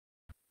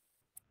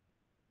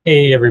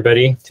Hey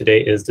everybody,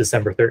 today is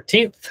December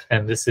 13th,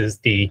 and this is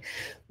the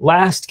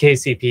last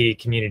KCP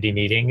community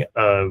meeting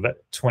of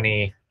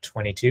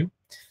 2022.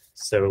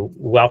 So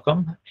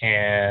welcome,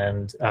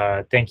 and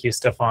thank you,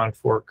 Stefan,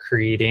 for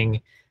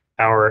creating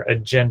our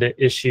agenda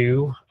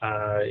issue.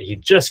 He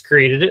just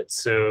created it,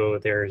 so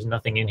there's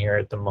nothing in here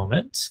at the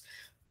moment.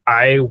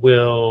 I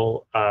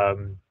will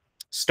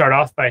start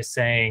off by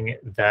saying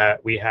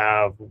that we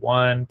have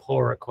one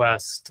pull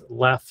request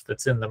left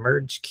that's in the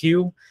merge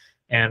queue.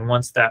 And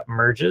once that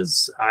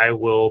merges, I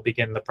will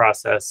begin the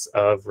process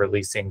of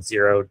releasing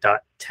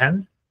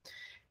 0.10.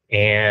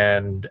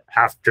 And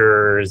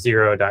after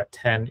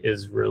 0.10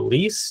 is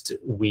released,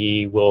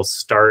 we will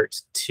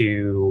start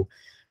to,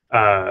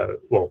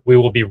 we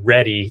will be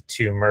ready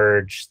to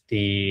merge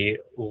the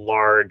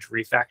large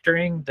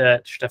refactoring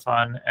that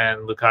Stefan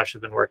and Lukasz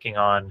have been working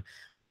on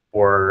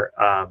for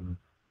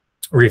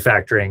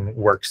refactoring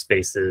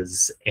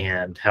workspaces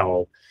and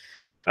how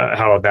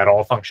that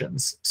all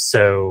functions.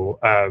 So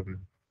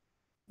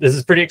this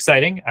is pretty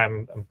exciting.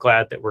 I'm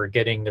glad that we're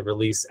getting the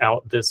release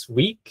out this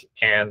week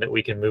and that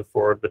we can move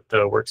forward with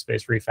the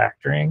workspace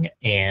refactoring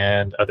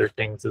and other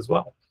things as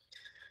well.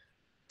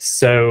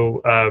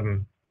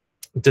 So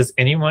does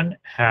anyone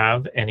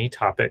have any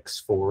topics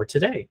for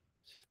today?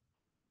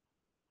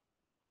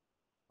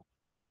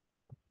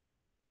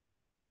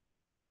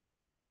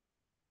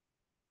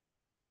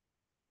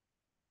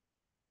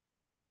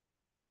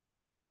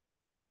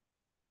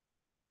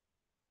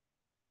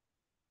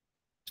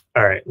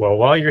 All right, well,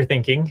 while you're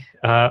thinking,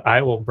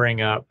 I will bring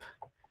up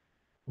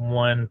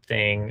one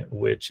thing,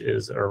 which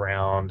is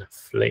around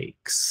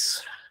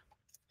flakes.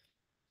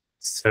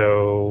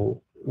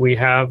 So we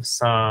have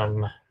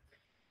some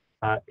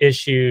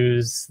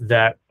issues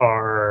that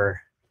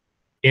are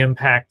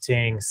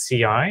impacting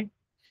CI,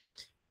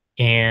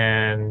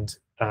 and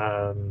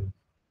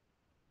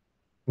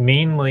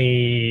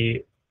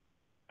mainly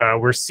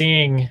we're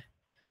seeing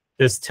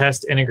this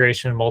test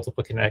integration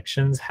multiple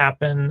connections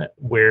happen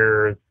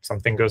where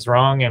something goes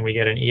wrong and we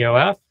get an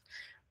EOF.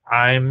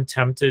 I'm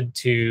tempted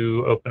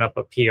to open up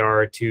a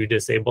PR to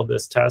disable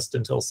this test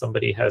until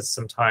somebody has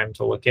some time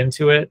to look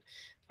into it.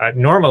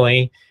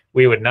 Normally,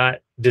 we would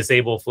not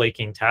disable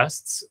flaking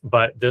tests,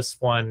 but this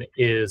one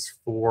is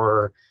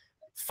for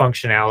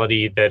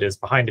functionality that is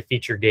behind a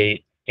feature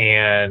gate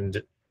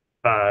and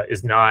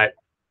is not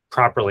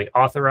properly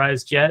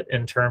authorized yet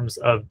in terms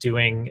of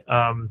doing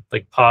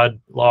like pod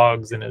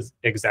logs and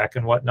exec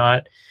and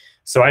whatnot.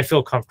 So I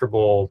feel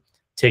comfortable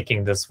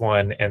taking this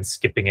one and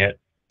skipping it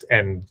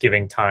and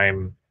giving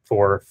time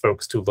for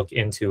folks to look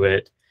into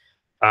it.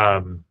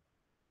 So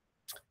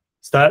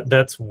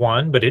that's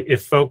one. But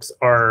if folks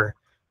are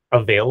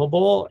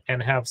available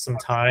and have some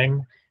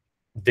time,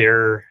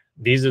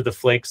 these are the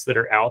flakes that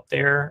are out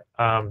there.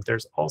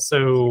 There's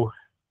also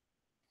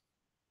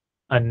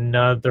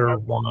another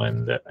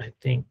one that I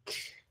think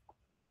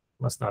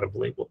must not have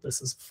labeled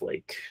this as a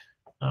flake.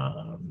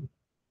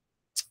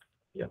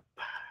 Yep.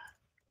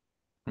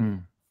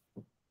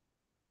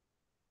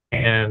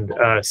 And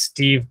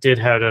Steve did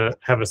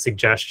have a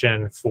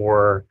suggestion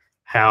for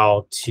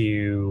how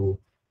to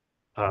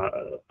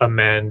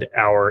amend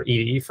our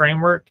EDE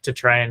framework to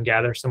try and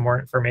gather some more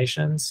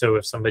information. So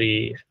if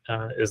somebody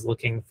is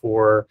looking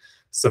for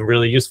some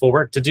really useful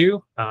work to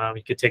do,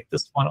 you could take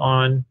this one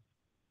on.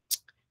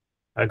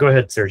 Go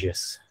ahead,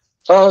 Sergius.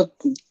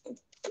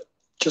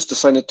 Just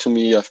assign it to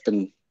me. I've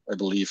been, I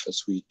believe,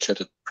 as we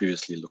chatted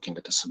previously, looking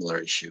at a similar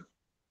issue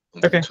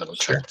on the internal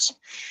chats.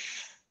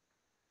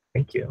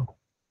 Thank you.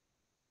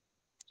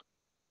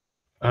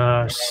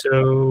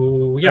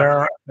 So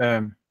yeah.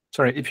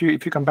 Sorry, if you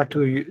come back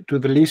to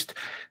the list,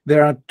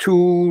 there are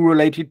two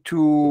related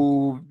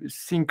to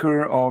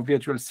Syncer or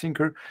Virtual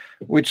Syncer,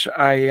 which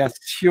I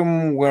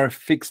assume were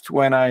fixed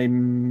when I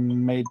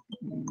made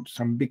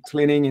some big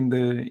cleaning in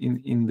the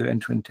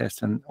end-to-end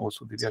test and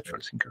also the Virtual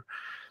Syncer.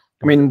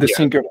 I mean the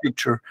Syncer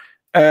picture.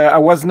 I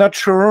was not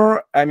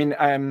sure. I mean,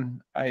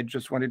 I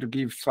just wanted to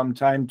give some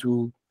time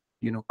to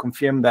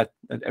confirm that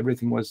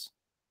everything was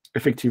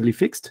effectively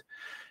fixed,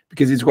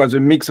 because it was a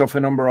mix of a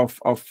number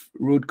of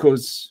root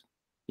cause.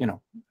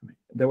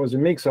 There was a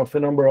mix of a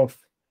number of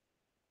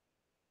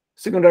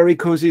secondary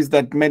causes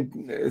that made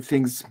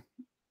things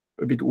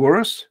a bit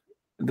worse,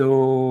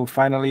 though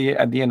finally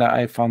at the end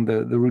I found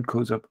the root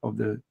cause of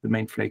the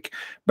main flake.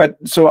 But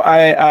so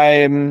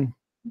I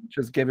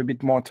just gave a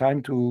bit more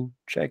time to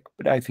check,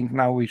 but I think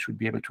now we should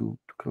be able to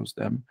close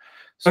them.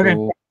 So okay,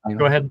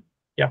 go ahead.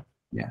 Yeah,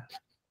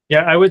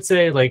 I would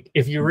say, like,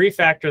 if you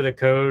refactor the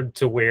code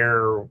to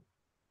where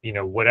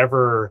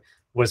whatever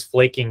was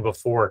flaking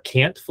before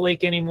can't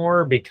flake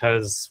anymore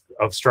because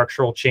of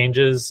structural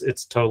changes,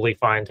 it's totally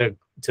fine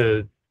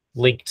to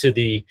link to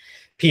the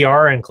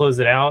PR and close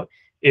it out.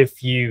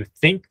 If you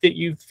think that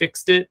you've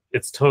fixed it,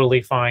 it's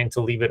totally fine to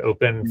leave it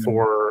open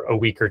for a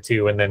week or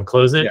two and then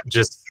close it.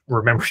 Just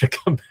remember to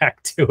come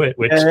back to it,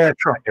 which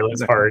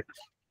is hard.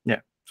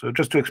 Yeah, so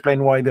just to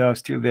explain why they are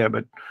still there,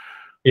 but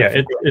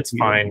yeah, it's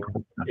fine.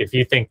 If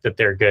you think that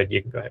they're good,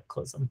 you can go ahead and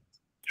close them.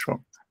 Sure.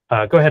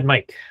 Go ahead,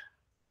 Mike.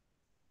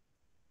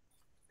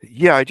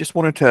 Yeah, I just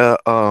wanted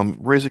to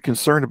raise a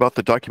concern about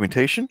the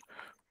documentation.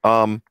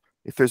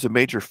 If there's a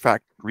major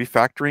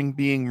refactoring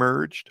being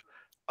merged,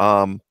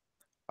 I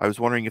was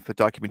wondering if the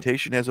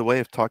documentation has a way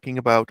of talking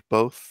about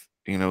both,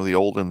 the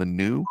old and the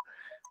new.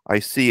 I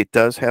see it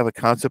does have a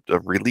concept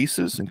of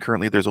releases, and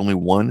currently there's only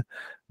one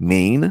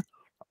main.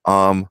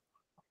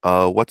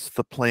 What's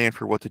the plan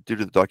for what to do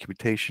to the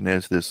documentation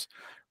as this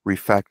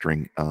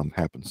refactoring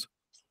happens?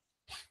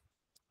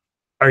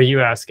 Are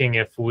you asking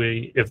if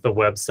the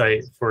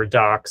website for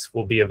docs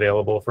will be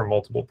available for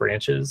multiple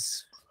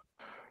branches?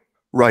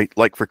 Right,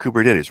 like for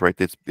Kubernetes, right?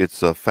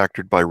 It's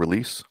factored by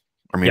release.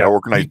 I mean, Yeah.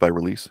 organized by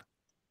release.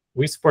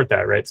 We support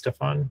that, right,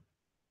 Stefan?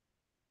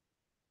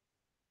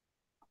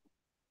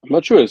 I'm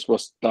not sure it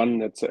was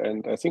done at the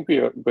end. I think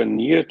we're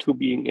near to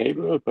being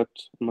able, but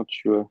I'm not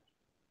sure.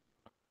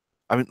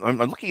 I mean, I'm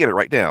looking at it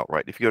right now,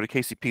 right? If you go to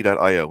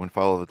kcp.io and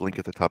follow the link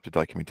at the top to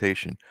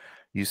documentation,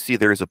 you see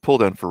there is a pull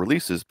down for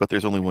releases, but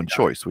there's only one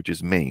choice, which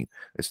is main.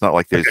 It's not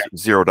like there's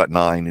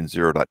 0.9 and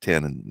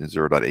 0.10 and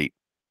 0.8.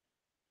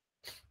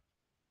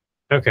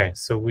 Okay,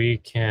 so we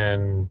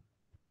can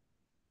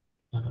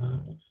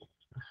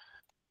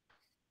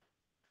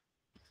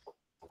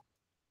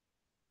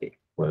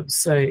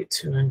website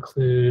to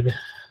include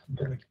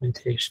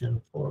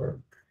documentation for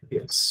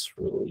previous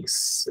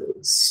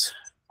releases.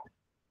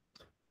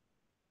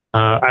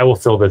 I will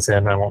fill this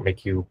in. I won't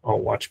make you all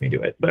watch me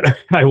do it, but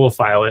I will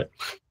file it.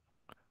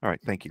 All right,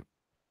 thank you.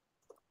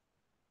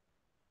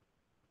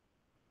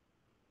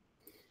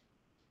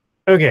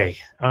 Okay,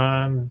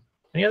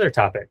 any other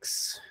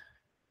topics?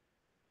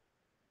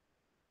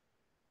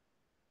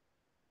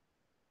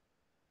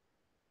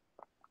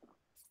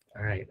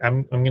 All right,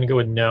 I'm going to go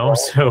with no.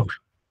 So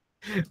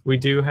we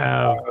do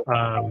have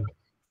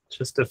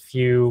just a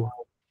few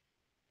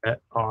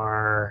that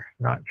are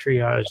not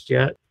triaged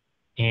yet.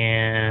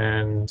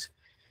 And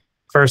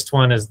first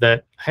one is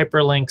that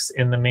hyperlinks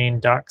in the main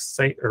docs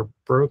site are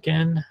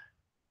broken.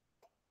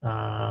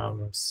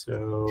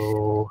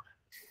 So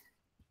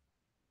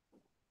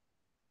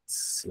let's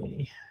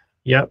see.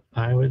 Yep,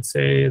 I would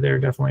say they're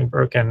definitely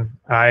broken.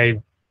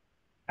 I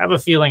have a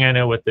feeling I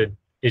know what the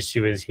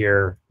issue is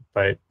here,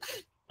 but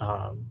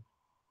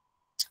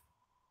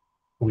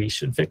we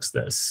should fix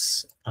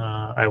this.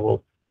 I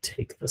will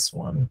take this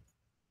one.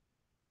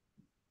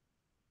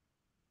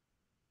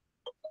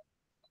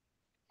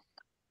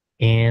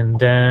 And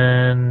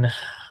then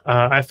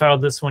I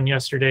filed this one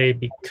yesterday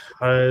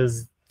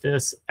because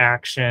this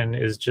action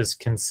is just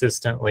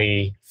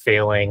consistently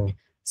failing.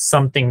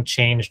 Something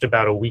changed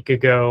about a week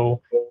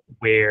ago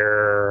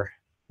where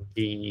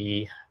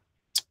the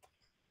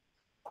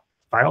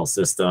file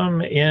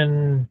system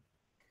in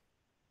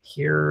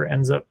here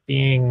ends up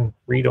being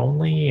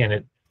read-only, and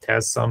it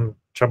has some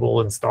trouble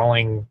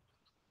installing,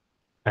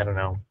 I don't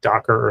know,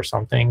 Docker or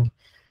something.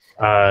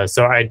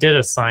 So I did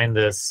assign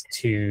this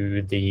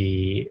to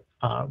the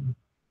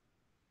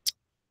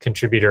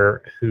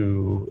contributor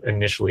who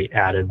initially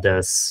added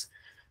this.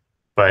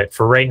 But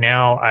for right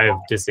now, I've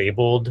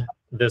disabled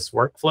this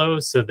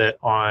workflow so that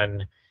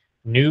on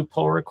new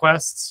pull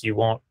requests, you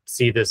won't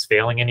see this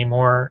failing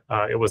anymore.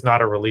 It was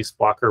not a release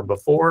blocker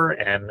before,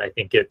 and I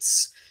think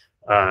it's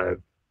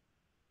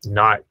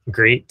not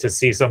great to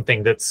see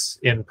something that's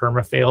in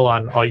permafail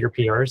on all your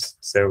PRs.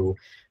 So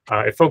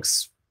if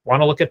folks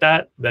want to look at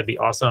that, that'd be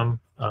awesome.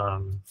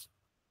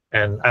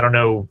 And I don't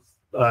know,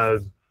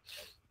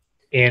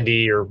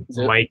 Andy or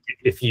Mike,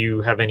 if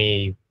you have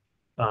any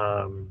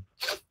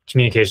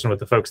communication with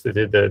the folks that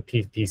did the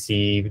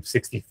PPC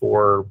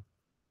 64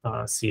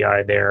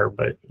 CI there,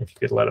 but if you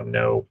could let them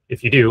know,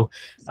 if you do,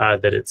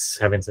 that it's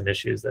having some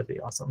issues, that'd be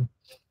awesome.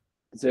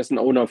 There's an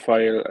owner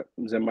file.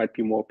 There might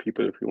be more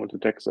people if you want to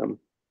text them.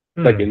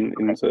 Like in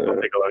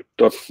the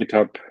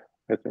 .github,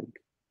 I think.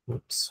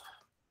 Oops.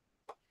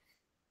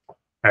 All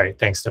right,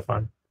 thanks,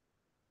 Stefan.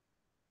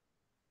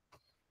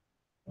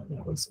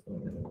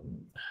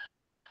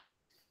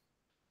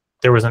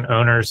 There was an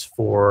owners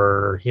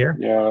for here?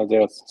 Yeah,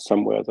 there's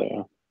somewhere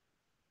there.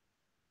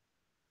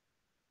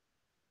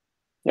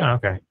 Yeah. Oh,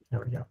 okay,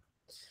 there we go.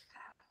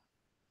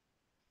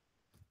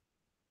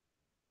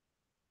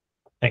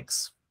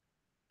 Thanks.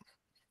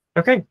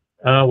 Okay,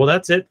 well,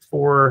 that's it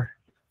for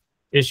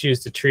issues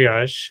to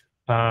triage.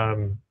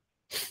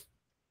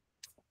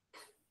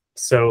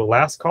 So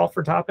last call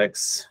for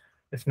topics.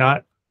 If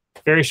not,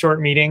 very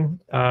short meeting.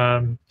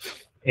 And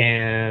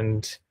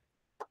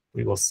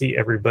we will see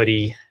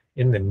everybody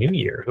in the new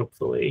year,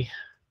 hopefully.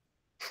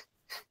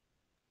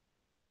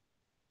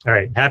 All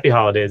right, happy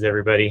holidays,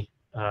 everybody.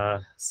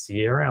 See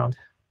you around.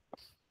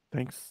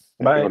 Thanks.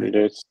 Happy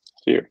holidays.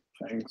 See you.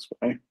 Thanks.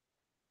 Bye.